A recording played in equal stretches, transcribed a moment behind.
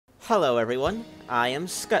Hello everyone, I am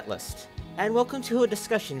Scuttlest, and welcome to a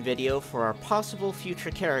discussion video for our possible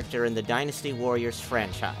future character in the Dynasty Warriors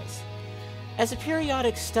franchise. As a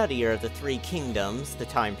periodic studier of the Three Kingdoms, the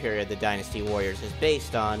time period the Dynasty Warriors is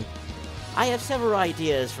based on, I have several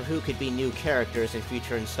ideas for who could be new characters in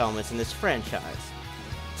future installments in this franchise.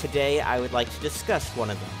 Today I would like to discuss one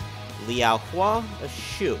of them, Liao Hua, a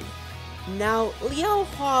Shu. Now, Liao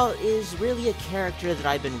Hua is really a character that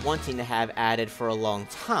I've been wanting to have added for a long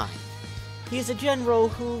time. He is a general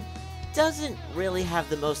who doesn't really have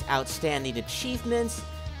the most outstanding achievements,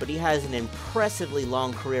 but he has an impressively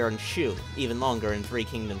long career in Shu, even longer in Three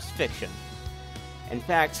Kingdoms fiction. In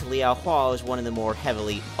fact, Liao Hua is one of the more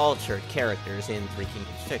heavily altered characters in Three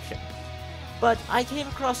Kingdoms fiction. But I came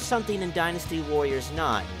across something in Dynasty Warriors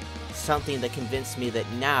 9, something that convinced me that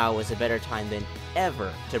now is a better time than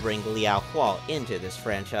ever to bring Liao Hua into this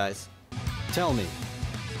franchise. Tell me,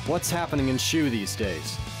 what's happening in Shu these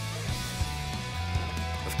days?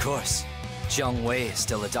 Of course, Jiang Wei is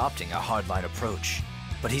still adopting a hardline approach,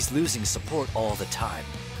 but he's losing support all the time.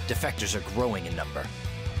 Defectors are growing in number.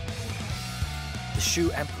 The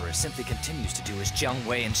Shu Emperor simply continues to do as Jiang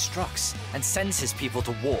Wei instructs and sends his people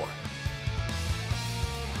to war.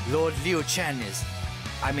 Lord Liu Chen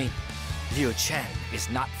is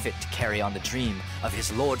not fit to carry on the dream of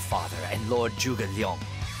his Lord Father and Lord Zhuge Liang.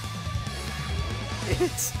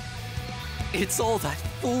 It's all that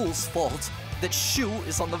fool's fault that Shu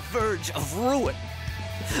is on the verge of ruin.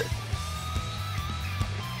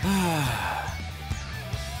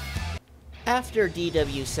 After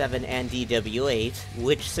DW7 and DW8,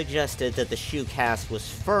 which suggested that the Shu cast was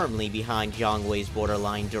firmly behind Jiang Wei's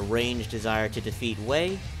borderline deranged desire to defeat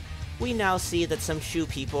Wei, we now see that some Shu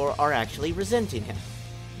people are actually resenting him.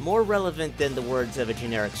 More relevant than the words of a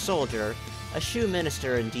generic soldier, a Shu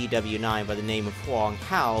minister in DW9 by the name of Huang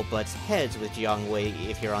Hao butts heads with Jiang Wei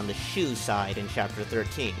if you're on the Shu side in Chapter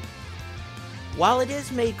 13. While it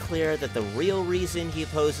is made clear that the real reason he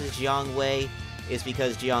opposes Jiang Wei is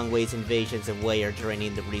because Jiang Wei's invasions of Wei are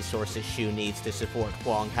draining the resources Shu needs to support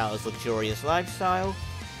Huang Hao's luxurious lifestyle,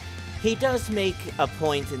 he does make a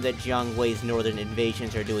point in that Jiang Wei's northern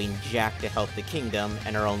invasions are doing jack to help the kingdom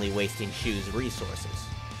and are only wasting Shu's resources.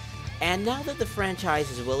 And now that the franchise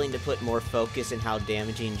is willing to put more focus in how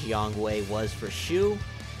damaging Jiang Wei was for Shu,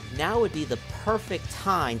 now would be the perfect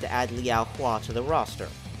time to add Liao Hua to the roster.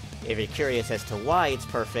 If you're curious as to why it's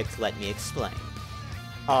perfect, let me explain.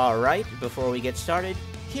 Alright, before we get started,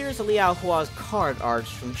 here's Liao Hua's card art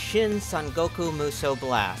from Shin Sangoku Musou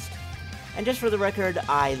Blast. And just for the record,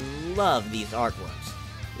 I love these artworks.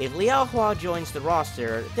 If Liao Hua joins the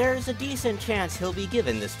roster, there's a decent chance he'll be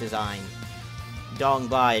given this design. Dong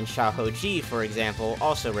Bai and Xiahou Ji, for example,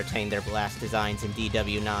 also retain their blast designs in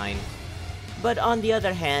DW9. But on the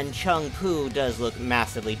other hand, Chung Pu does look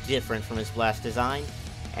massively different from his blast design,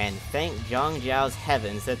 and thank Zhang Zhao's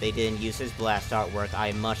heavens that they didn't use his blast artwork.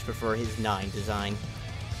 I much prefer his 9 design.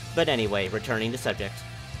 But anyway, returning to subject.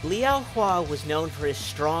 Liao Hua was known for his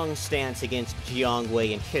strong stance against Jiang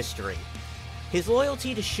Wei in history. His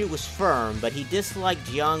loyalty to Shu was firm, but he disliked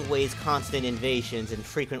Jiang Wei's constant invasions and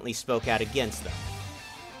frequently spoke out against them.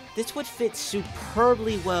 This would fit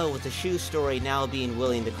superbly well with the Shu story now being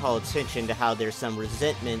willing to call attention to how there's some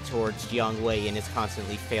resentment towards Jiang Wei and his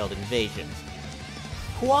constantly failed invasions.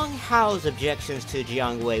 Huang Hao's objections to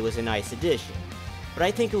Jiang Wei was a nice addition, but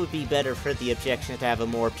I think it would be better for the objections to have a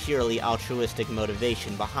more purely altruistic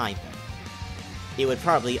motivation behind them. It would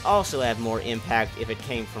probably also have more impact if it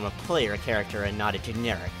came from a player character and not a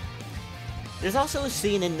generic. There's also a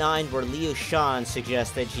scene in 9 where Liu Shan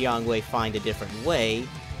suggests that Jiang Wei find a different way,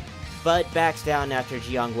 but backs down after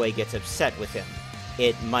Jiang Wei gets upset with him.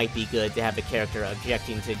 It might be good to have a character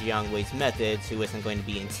objecting to Jiang Wei's methods who isn't going to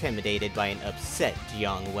be intimidated by an upset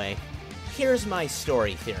Jiang Wei. Here's my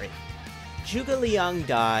story theory. Zhuge Liang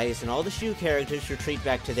dies, and all the Shu characters retreat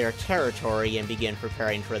back to their territory and begin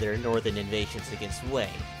preparing for their northern invasions against Wei.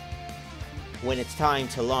 When it's time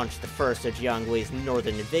to launch the first of Jiang Wei's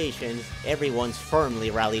northern invasions, everyone's firmly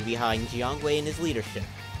rallied behind Jiang Wei and his leadership,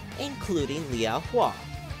 including Liao Hua.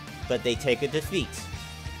 But they take a defeat.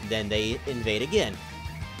 Then they invade again,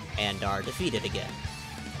 and are defeated again.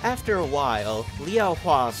 After a while, Liao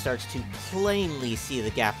Hua starts to plainly see the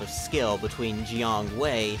gap of skill between Jiang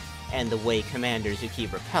Wei and the Wei commanders who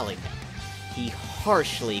keep repelling him. He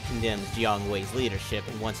harshly condemns Jiang Wei's leadership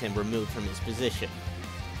and wants him removed from his position,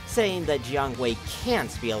 saying that Jiang Wei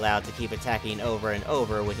can't be allowed to keep attacking over and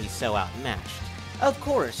over when he's so outmatched. Of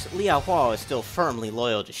course, Liao Hua is still firmly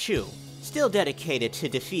loyal to Shu, still dedicated to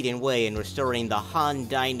defeating Wei and restoring the Han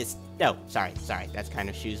Dynasty. Oh, sorry, that's kind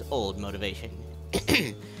of Shu's old motivation.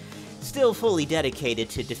 still fully dedicated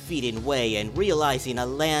to defeating Wei and realizing a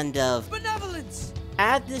land of Benevolence!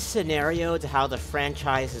 Add this scenario to how the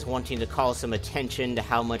franchise is wanting to call some attention to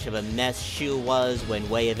how much of a mess Shu was when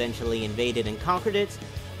Wei eventually invaded and conquered it,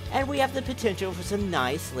 and we have the potential for some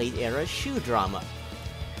nice late-era Shu drama.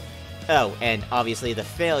 Oh, and obviously the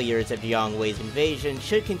failures of Jiang Wei's invasion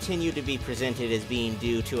should continue to be presented as being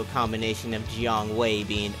due to a combination of Jiang Wei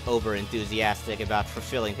being over-enthusiastic about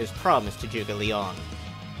fulfilling his promise to Zhuge Liang,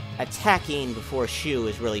 attacking before Shu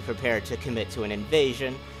is really prepared to commit to an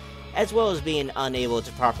invasion, as well as being unable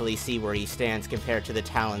to properly see where he stands compared to the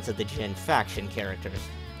talents of the Jin faction characters.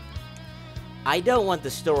 I don't want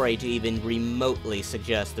the story to even remotely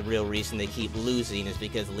suggest the real reason they keep losing is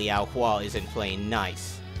because Liao Hua isn't playing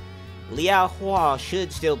nice. Liao Hua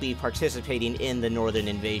should still be participating in the northern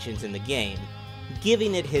invasions in the game,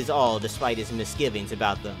 giving it his all despite his misgivings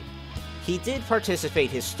about them. He did participate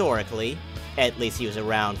historically, at least he was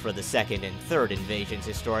around for the second and third invasions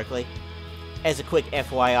historically. As a quick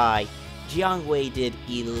FYI, Jiang Wei did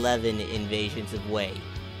 11 invasions of Wei.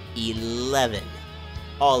 11!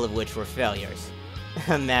 All of which were failures.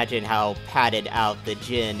 Imagine how padded out the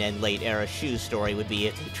Jin and late-era Shu story would be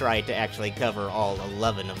if they tried to actually cover all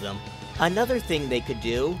 11 of them. Another thing they could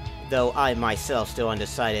do, though I myself still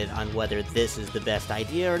undecided on whether this is the best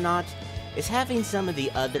idea or not, is having some of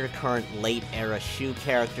the other current late-era Shu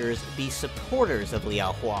characters be supporters of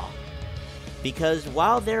Liao Hua. Because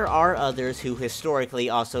while there are others who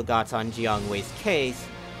historically also got on Jiang Wei's case,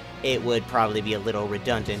 it would probably be a little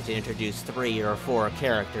redundant to introduce 3 or 4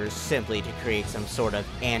 characters simply to create some sort of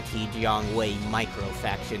anti-Jiang Wei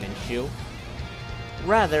micro-faction in Shu.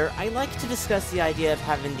 Rather, I like to discuss the idea of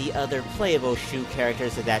having the other playable Shu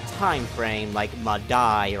characters of that time frame, like Ma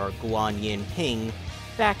Dai or Guan Yin Ping,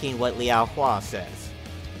 backing what Liao Hua says.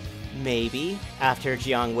 Maybe, after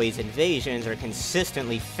Jiang Wei's invasions are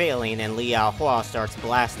consistently failing and Liao Hua starts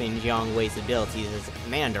blasting Jiang Wei's abilities as a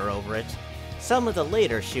commander over it, some of the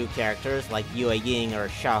later Shu characters, like Yue Ying or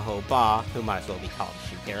Xiahou Ba, who might as well be called a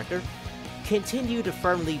Shu character, continue to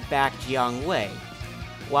firmly back Jiang Wei,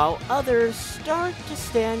 while others start to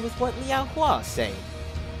stand with what Liao Hua is saying.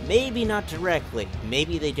 Maybe not directly,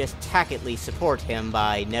 maybe they just tacitly support him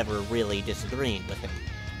by never really disagreeing with him.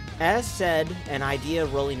 As said, an idea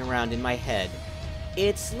rolling around in my head.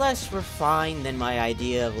 It's less refined than my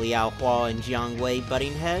idea of Liao Hua and Jiang Wei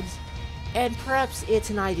butting heads, and perhaps it's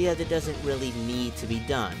an idea that doesn't really need to be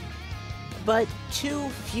done. But 2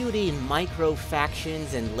 feuding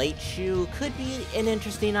micro-factions in late Shu could be an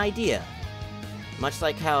interesting idea. Much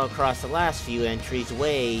like how across the last few entries,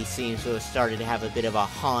 Wei seems to have started to have a bit of a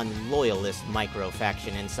Han loyalist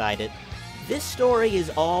micro-faction inside it. This story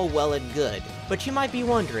is all well and good, but you might be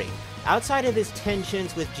wondering, outside of his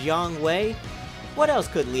tensions with Jiang Wei, what else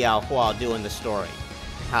could Liao Hua do in the story?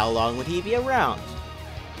 How long would he be around?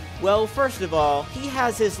 Well, first of all, he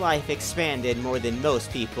has his life expanded more than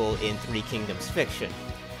most people in Three Kingdoms fiction.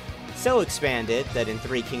 So expanded that in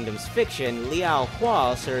Three Kingdoms fiction, Liao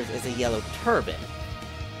Hua serves as a yellow turban.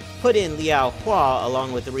 Put in Liao Hua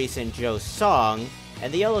along with the recent Zhou Song,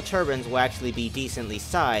 and the Yellow Turbans will actually be decently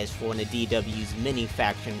sized for one of DW's many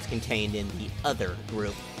factions contained in the Other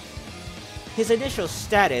group. His initial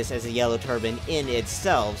status as a Yellow Turban in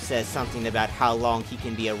itself says something about how long he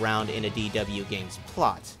can be around in a DW game's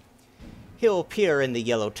plot. He'll appear in the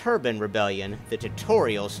Yellow Turban Rebellion, the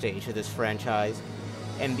tutorial stage of this franchise,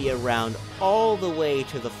 and be around all the way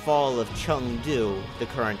to the fall of Chengdu, the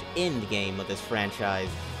current endgame of this franchise,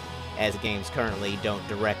 as games currently don't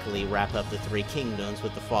directly wrap up the Three Kingdoms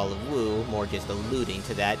with the fall of Wu, more just alluding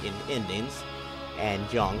to that in endings, and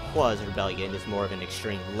Zhang Hua's rebellion is more of an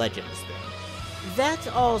Extreme Legends thing. That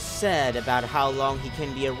all said about how long he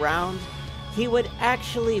can be around, he would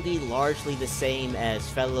actually be largely the same as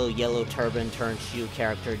fellow Yellow Turban turned Shu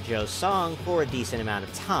character Zhou Song for a decent amount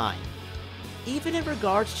of time, even in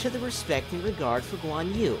regards to the respect and regard for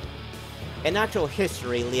Guan Yu. In actual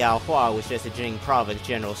history, Liao Hua was just a Jing province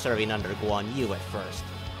general serving under Guan Yu at first.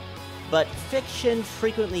 But fiction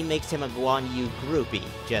frequently makes him a Guan Yu groupie,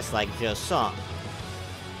 just like Zhou Song.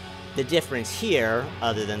 The difference here,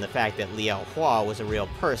 other than the fact that Liao Hua was a real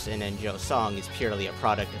person and Zhou Song is purely a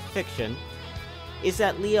product of fiction, is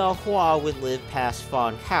that Liao Hua would live past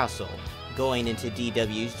Fawn Castle, going into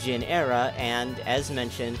DW's Jin era and, as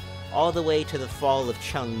mentioned, all the way to the fall of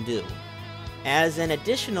Chengdu. As an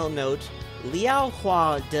additional note, Liao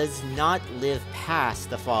Hua does not live past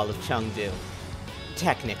the fall of Chengdu,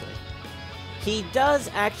 technically. He does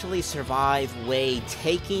actually survive Wei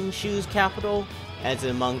taking Shu's capital, as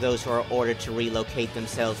among those who are ordered to relocate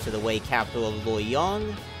themselves to the Wei capital of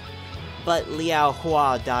Luoyang, but Liao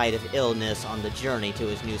Hua died of illness on the journey to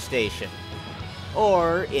his new station.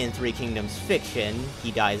 Or, in Three Kingdoms fiction,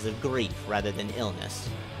 he dies of grief rather than illness.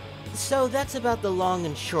 So that's about the long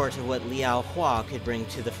and short of what Liao Hua could bring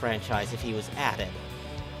to the franchise if he was added.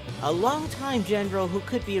 A long-time general who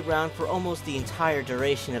could be around for almost the entire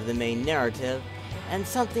duration of the main narrative, and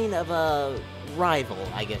something of a rival,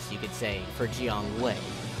 I guess you could say, for Jiang Wei.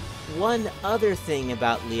 One other thing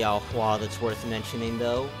about Liao Hua that's worth mentioning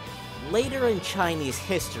though, later in Chinese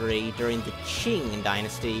history, during the Qing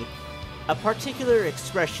Dynasty, a particular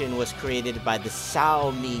expression was created by the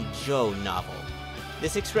Cao Mi Zhou novel.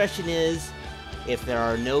 This expression is, if there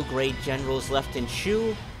are no great generals left in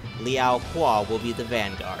Shu, Liao Hua will be the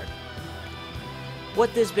vanguard.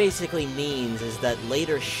 What this basically means is that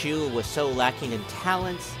later Shu was so lacking in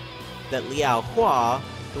talents that Liao Hua,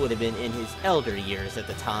 who would have been in his elder years at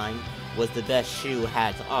the time, was the best Shu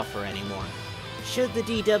had to offer anymore. Should the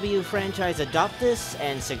DW franchise adopt this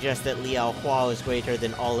and suggest that Liao Hua is greater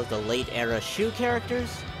than all of the late-era Shu characters?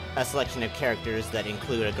 A selection of characters that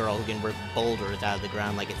include a girl who can rip boulders out of the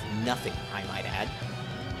ground like it's nothing, I might add.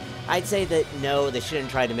 I'd say that no, they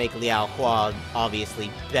shouldn't try to make Liao Hua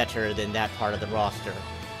obviously better than that part of the roster.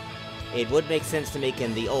 It would make sense to make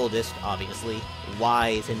him the oldest, obviously,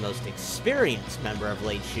 wise and most experienced member of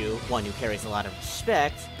Late Shu, one who carries a lot of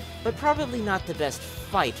respect, but probably not the best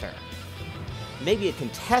fighter. Maybe a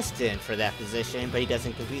contestant for that position, but he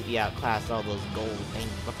doesn't completely outclass all those gold-painted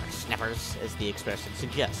whippersnappers, as the expression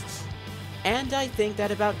suggests. And I think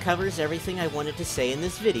that about covers everything I wanted to say in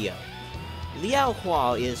this video. Liao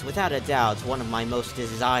Hua is, without a doubt, one of my most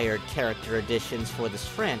desired character additions for this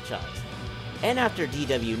franchise. And after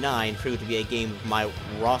DW9 proved to be a game of my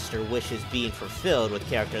roster wishes being fulfilled with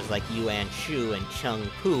characters like Yuan Shu and Cheng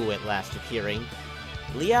Pu at last appearing,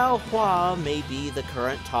 Liao Hua may be the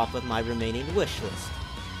current top of my remaining wish list.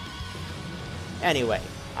 Anyway,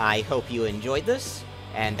 I hope you enjoyed this,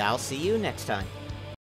 and I'll see you next time.